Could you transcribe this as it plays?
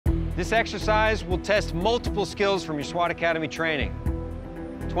This exercise will test multiple skills from your SWAT Academy training.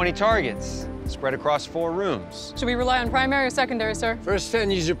 20 targets, spread across 4 rooms. Should we rely on primary or secondary, sir? First 10,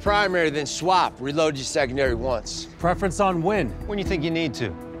 use your primary, then swap. Reload your secondary once. Preference on when? When you think you need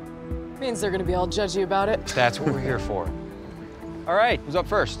to. Means they're gonna be all judgy about it. That's what we're here for. All right, who's up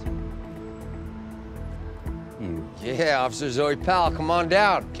first? You. Yeah, Officer Zoe Powell, come on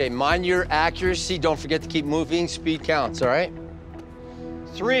down. Okay, mind your accuracy. Don't forget to keep moving. Speed counts, all right?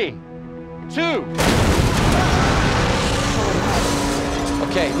 3, 2.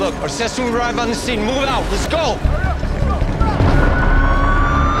 Okay, look, our system will arrive on the scene. Move out, let's go.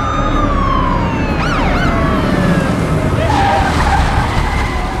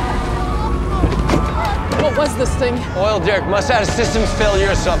 What was this thing? Oil derrick, must have had a systems failure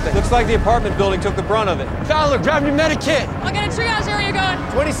or something. Looks like the apartment building took the brunt of it. Fowler, grab your medikit. I'll get a triage area going.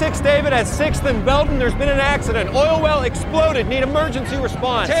 26 David at 6th and Belton, there's been an accident. Oil well exploded, need emergency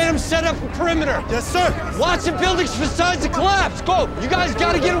response. Tatum, set up a perimeter. Yes, sir. Lots of buildings besides the collapse. Go, you guys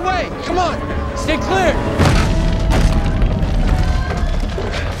gotta get away. Come on, stay clear.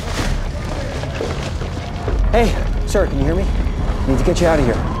 Hey, sir, can you hear me? Need to get you out of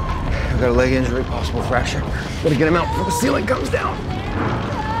here. I've got a leg injury, possible fracture. Gotta get him out before the ceiling comes down.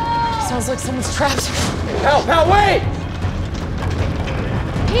 Sounds like someone's trapped. Help, wait!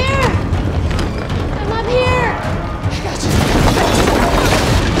 Here! I'm up here! I got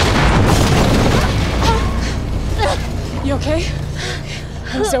you. You okay?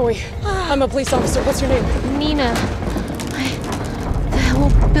 I'm Zoe. I'm a police officer. What's your name? Nina. The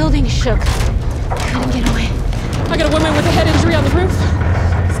whole building shook. Couldn't get away. I got a woman with a head injury on the roof.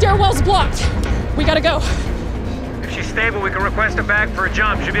 Stairwell's blocked. We gotta go. If she's stable, we can request her back for a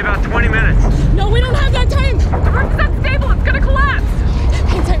jump. Should be about 20 minutes. No, we don't have that time. The roof is unstable. It's gonna collapse.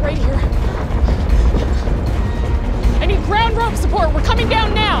 Hang tight right here. I need ground rope support. We're coming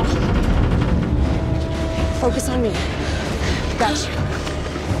down now. Focus on me. Got you.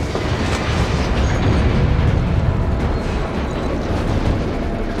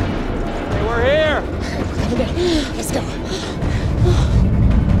 Hey, we're here. Let's go.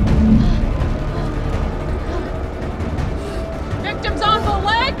 Victims on the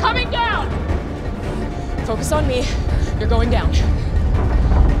leg, coming down. Focus on me. You're going down.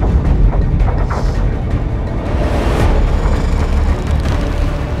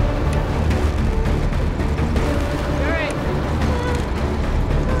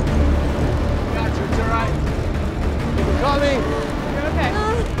 Coming. You're okay.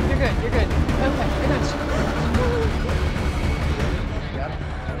 You're good. You're good. Okay, I got you.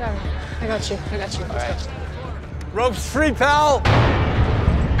 I got you. I got you. Let's go. Rope's free, pal.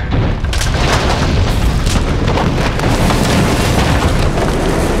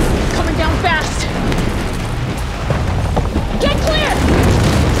 Coming down fast. Get clear!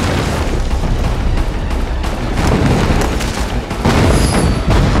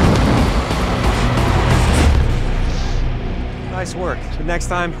 Nice work. But next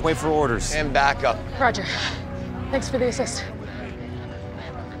time, wait for orders. And back up. Roger. Thanks for the assist.